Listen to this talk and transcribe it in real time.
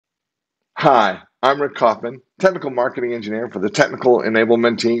Hi, I'm Rick Kaufman, Technical Marketing Engineer for the Technical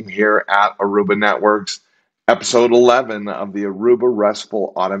Enablement Team here at Aruba Networks, episode 11 of the Aruba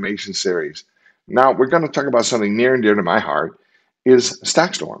RESTful Automation Series. Now, we're going to talk about something near and dear to my heart, is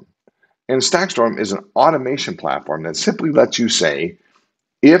Stackstorm. And Stackstorm is an automation platform that simply lets you say,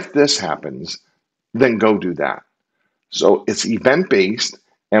 if this happens, then go do that. So it's event-based,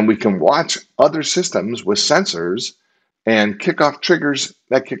 and we can watch other systems with sensors and kick off triggers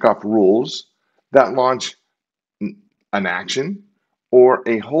that kick off rules that launch an action or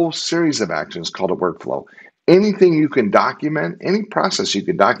a whole series of actions called a workflow. Anything you can document, any process you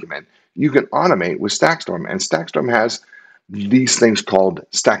can document, you can automate with Stackstorm. And Stackstorm has these things called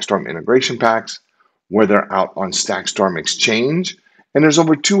Stackstorm integration packs, where they're out on Stackstorm Exchange. And there's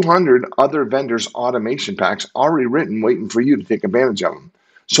over 200 other vendors' automation packs already written, waiting for you to take advantage of them.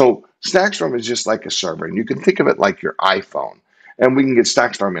 So Stackstorm is just like a server, and you can think of it like your iPhone. And we can get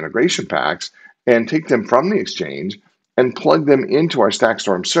Stackstorm integration packs and take them from the Exchange and plug them into our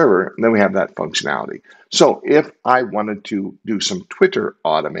Stackstorm server, and then we have that functionality. So if I wanted to do some Twitter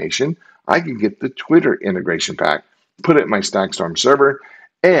automation, I can get the Twitter integration pack, put it in my Stackstorm server,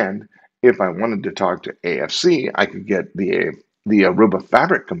 and if I wanted to talk to AFC, I could get the Aruba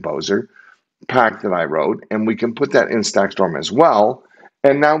Fabric Composer pack that I wrote, and we can put that in Stackstorm as well.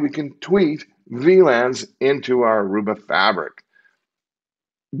 And now we can tweet VLANs into our Aruba Fabric.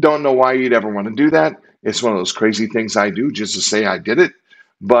 Don't know why you'd ever want to do that. It's one of those crazy things I do just to say I did it,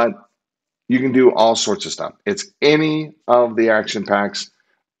 but you can do all sorts of stuff. It's any of the action packs,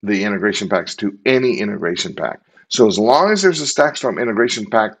 the integration packs to any integration pack. So as long as there's a Stackstorm integration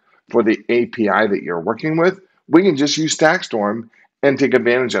pack for the API that you're working with, we can just use Stackstorm and take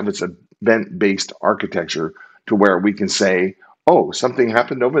advantage of its event-based architecture to where we can say, oh, something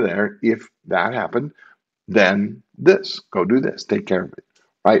happened over there. If that happened, then this, go do this, take care of it,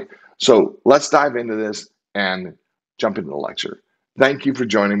 right? So let's dive into this and jump into the lecture. Thank you for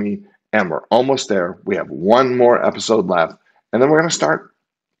joining me, and we're almost there. We have one more episode left, and then we're going to start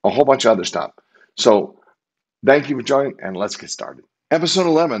a whole bunch of other stuff. So thank you for joining, and let's get started. Episode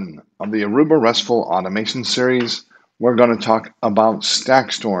 11 of the Aruba RESTful Automation Series, we're going to talk about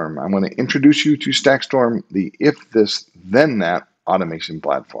Stackstorm. I'm going to introduce you to Stackstorm, the if this, then that automation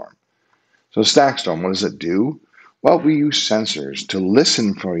platform. So Stackstorm, what does it do? Well, we use sensors to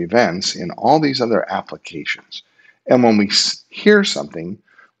listen for events in all these other applications. And when we hear something,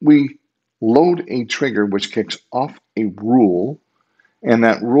 we load a trigger which kicks off a rule. And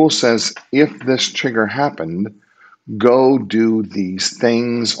that rule says, if this trigger happened, go do these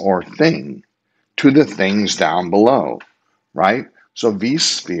things or thing to the things down below, right? So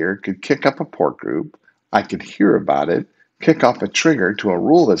vSphere could kick up a port group. I could hear about it, kick off a trigger to a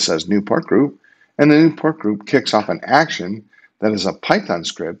rule that says new port group, and the new port group kicks off an action that is a Python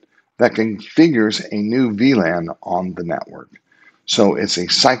script that configures a new VLAN on the network. So it's a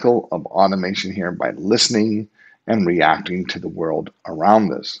cycle of automation here by listening and reacting to the world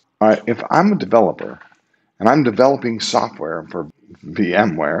around us. All right, if I'm a developer and I'm developing software for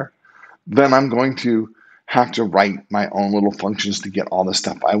VMware, then I'm going to have to write my own little functions to get all the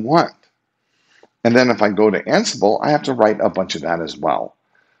stuff I want. And then if I go to Ansible, I have to write a bunch of that as well.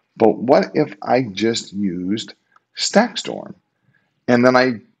 But what if I just used Stackstorm? And then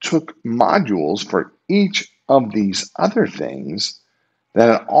I took modules for each of these other things that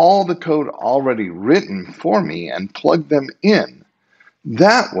had all the code already written for me and plugged them in.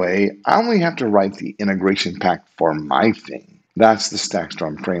 That way, I only have to write the integration pack for my thing. That's the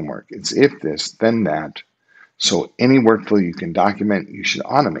Stackstorm framework. It's if this, then that. So any workflow you can document, you should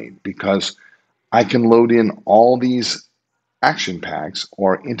automate, because I can load in all these action packs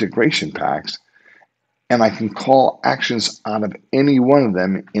or integration packs, and I can call actions out of any one of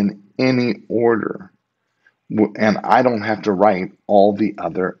them in any order. And I don't have to write all the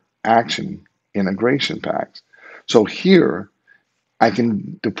other action integration packs. So here, I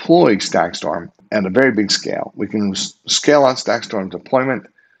can deploy Stackstorm at a very big scale. We can scale out Stackstorm deployment.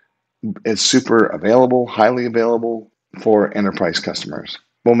 It's super available, highly available for enterprise customers.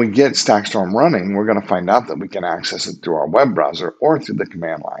 When we get Stackstorm running, we're going to find out that we can access it through our web browser or through the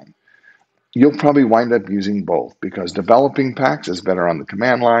command line. You'll probably wind up using both, because developing packs is better on the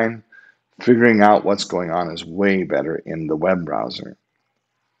command line. Figuring out what's going on is way better in the web browser.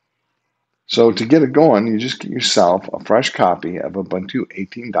 So to get it going, you just get yourself a fresh copy of Ubuntu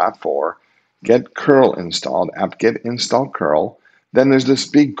 18.4, get curl installed, apt-get install curl. Then there's this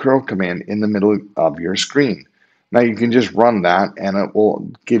big curl command in the middle of your screen. Now you can just run that, and it will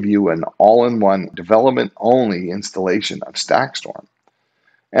give you an all-in-one development-only installation of Stackstorm,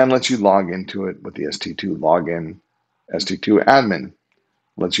 and lets you log into it with the ST2 login, ST2 admin.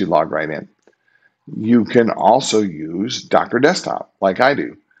 lets you log right in. You can also use Docker Desktop, like I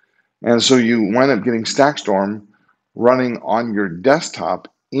do. And so you wind up getting Stackstorm running on your desktop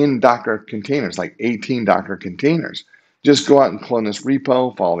in Docker containers, like 18 Docker containers. Just go out and clone this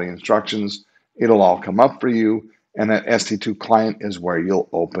repo, follow the instructions. It'll all come up for you. And that ST2 client is where you'll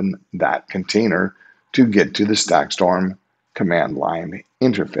open that container to get to the Stackstorm command line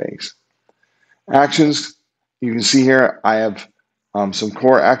interface. Actions, you can see here, I have some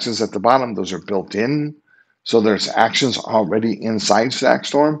core actions at the bottom. Those are built in. So there's actions already inside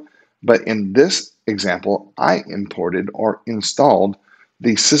Stackstorm. But in this example, I imported or installed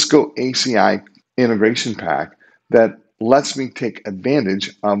the Cisco ACI integration pack that lets me take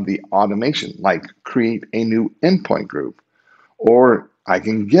advantage of the automation, like create a new endpoint group, or I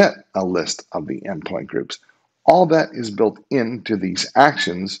can get a list of the endpoint groups. All that is built into these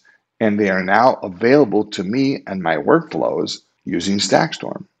actions, and they are now available to me and my workflows using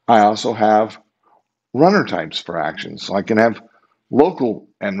Stackstorm. I also have runner types for actions. So I can have local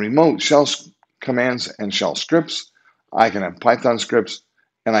and remote shell commands and shell scripts. I can have Python scripts,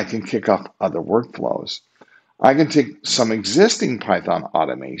 and I can kick off other workflows. I can take some existing Python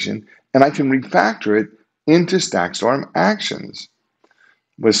automation and I can refactor it into Stackstorm actions.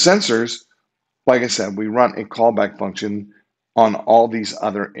 With sensors, like I said, we run a callback function on all these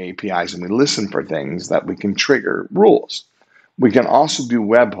other APIs and we listen for things that we can trigger rules. We can also do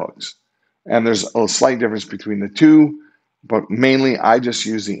webhooks. And there's a slight difference between the two, but mainly I just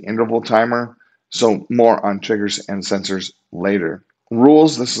use the interval timer. So more on triggers and sensors later.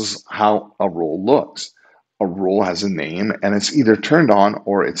 Rules, this is how a rule looks. A rule has a name and it's either turned on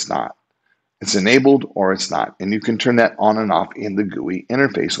or it's not. It's enabled or it's not. And you can turn that on and off in the GUI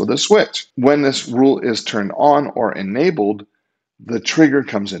interface with a switch. When this rule is turned on or enabled, the trigger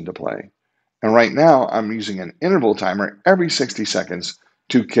comes into play. And right now I'm using an interval timer every 60 seconds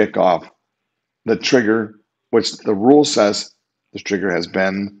to kick off the trigger, which the rule says the trigger has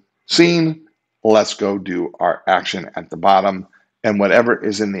been seen. Let's go do our action at the bottom. And whatever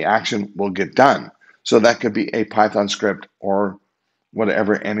is in the action will get done. So that could be a Python script or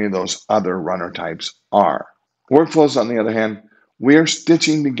whatever any of those other runner types are. Workflows, on the other hand, we are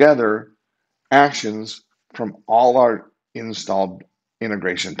stitching together actions from all our installed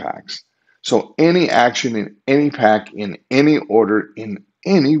integration packs. So any action in any pack, in any order, in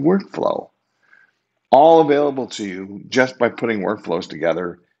any workflow, all available to you just by putting workflows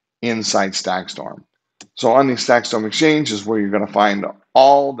together inside Stackstorm. So on the Stackstorm Exchange is where you're going to find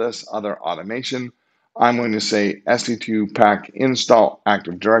all this other automation. I'm going to say st2 pack install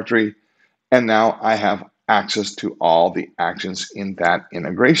Active Directory, and now I have access to all the actions in that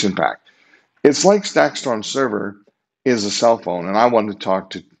integration pack. It's like Stackstorm Server is a cell phone, and I want to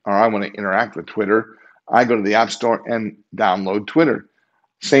talk to, or I want to interact with Twitter. I go to the App Store and download Twitter.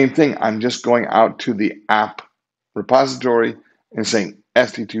 Same thing, I'm just going out to the app repository and saying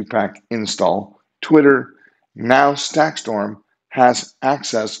st2 pack install Twitter. Now Stackstorm has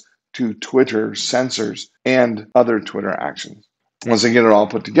access to Twitter sensors and other Twitter actions. Once I get it all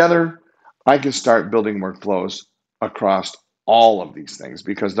put together, I can start building workflows across all of these things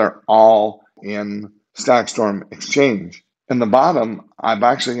because they're all in Stackstorm Exchange. In the bottom, I've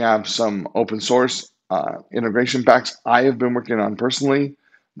actually have some open source integration packs I have been working on personally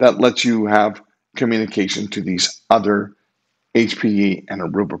that lets you have communication to these other HPE and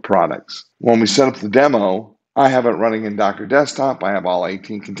Aruba products. When we set up the demo, I have it running in Docker Desktop. I have all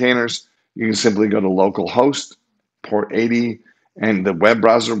 18 containers. You can simply go to localhost, port 80, and the web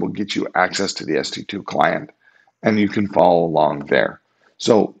browser will get you access to the ST2 client, and you can follow along there.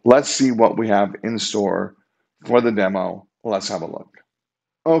 So let's see what we have in store for the demo. Let's have a look.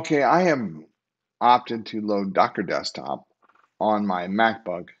 Okay, I have opted to load Docker Desktop on my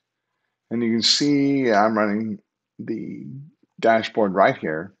MacBook, and you can see I'm running the dashboard right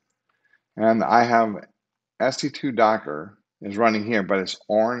here, and I have st2 Docker is running here, but it's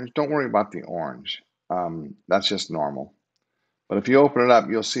orange. Don't worry about the orange. That's just normal. But if you open it up,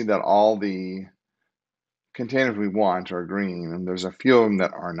 you'll see that all the containers we want are green, and there's a few of them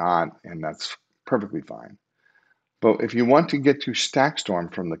that are not, and that's perfectly fine. But if you want to get to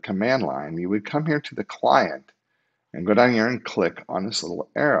Stackstorm from the command line, you would come here to the client and go down here and click on this little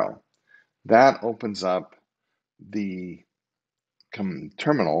arrow. That opens up the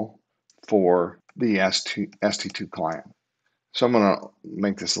terminal for the ST2 client. So I'm going to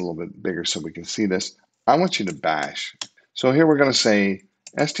make this a little bit bigger so we can see this. I want you to bash. So here we're going to say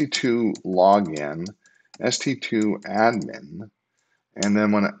st2 login, st2 admin, and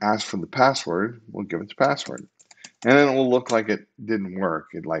then when it asks for the password, we'll give it the password. And then it will look like it didn't work.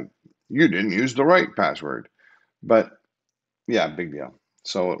 It like, you didn't use the right password. But yeah, big deal.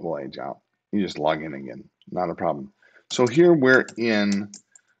 so it will age out. You just log in again, not a problem. So here we're in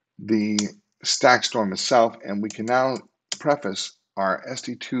the Stackstorm itself, and we can now preface our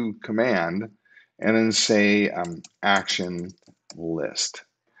st2 command and then say action list.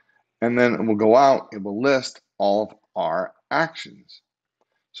 And then it will go out, it will list all of our actions.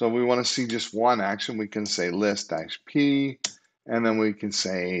 So if we want to see just one action, we can say list-p, and then we can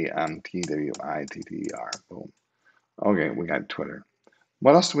say twitter. Boom. Okay, we got Twitter.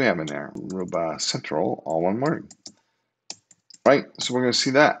 What else do we have in there? Aruba Central, all one word. Right, so we're going to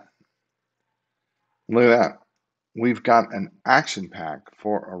see that. Look at that. We've got an action pack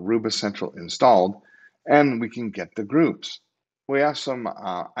for Aruba Central installed, and we can get the groups. We have some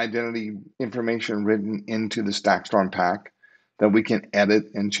identity information written into the Stackstorm pack that we can edit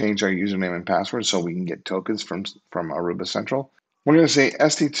and change our username and password so we can get tokens from Aruba Central. We're going to say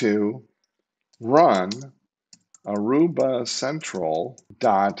st2 run Aruba Central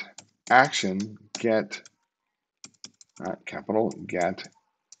dot action get capital get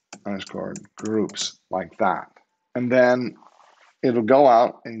underscore groups like that. And then it'll go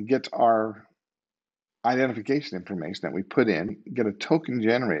out and get our identification information that we put in, get a token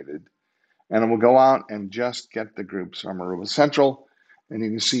generated, and it will go out and just get the groups from Aruba Central. And you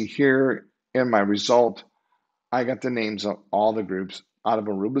can see here in my result, I got the names of all the groups out of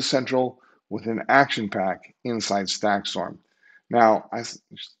Aruba Central with an action pack inside Stackstorm. Now,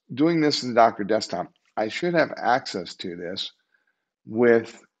 doing this in the Docker desktop, I should have access to this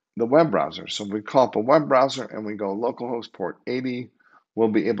with the web browser. So if we call up a web browser and we go localhost port 80, we'll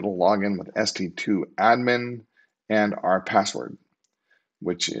be able to log in with st2 admin and our password,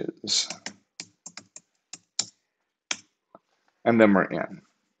 which is, and then we're in.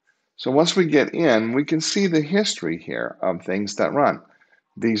 So once we get in, we can see the history here of things that run.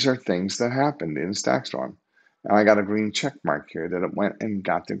 These are things that happened in Stackstorm. And I got a green check mark here that it went and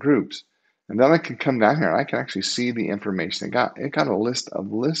got the groups. And then I can come down here and I can actually see the information it got. It got a list of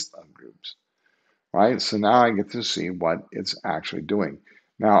groups, right? So now I get to see what it's actually doing.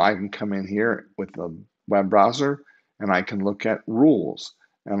 Now I can come in here with the web browser and I can look at rules.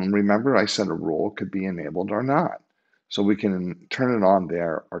 And remember, I said a rule could be enabled or not. So we can turn it on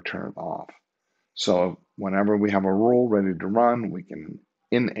there or turn it off. So whenever we have a rule ready to run, we can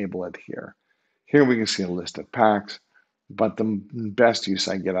enable it here. Here we can see a list of packs, but the best use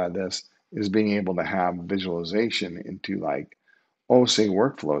I get out of this is being able to have visualization into like, say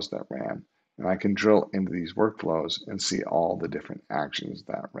workflows that ran. And I can drill into these workflows and see all the different actions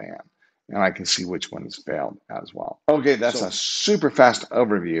that ran. And I can see which one has failed as well. Okay, that's a super fast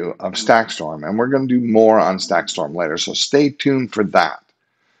overview of Stackstorm, and we're going to do more on Stackstorm later, so stay tuned for that.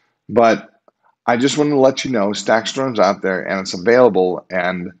 But I just wanted to let you know Stackstorm's out there and it's available,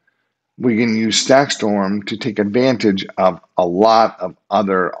 and we can use Stackstorm to take advantage of a lot of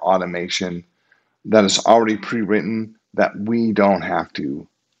other automation that is already pre-written that we don't have to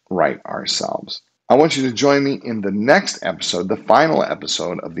write ourselves. I want you to join me in the next episode, the final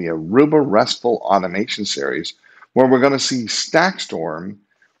episode of the Aruba RESTful automation series, where we're going to see Stackstorm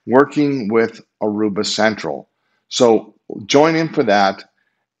working with Aruba Central. So join in for that.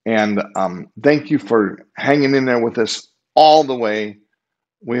 And thank you for hanging in there with us all the way.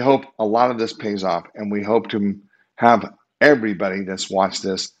 We hope a lot of this pays off, and we hope to have everybody that's watched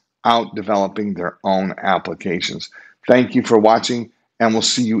this out developing their own applications. Thank you for watching, and we'll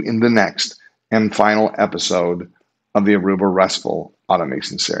see you in the next and final episode of the Aruba RESTful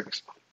Automation Series.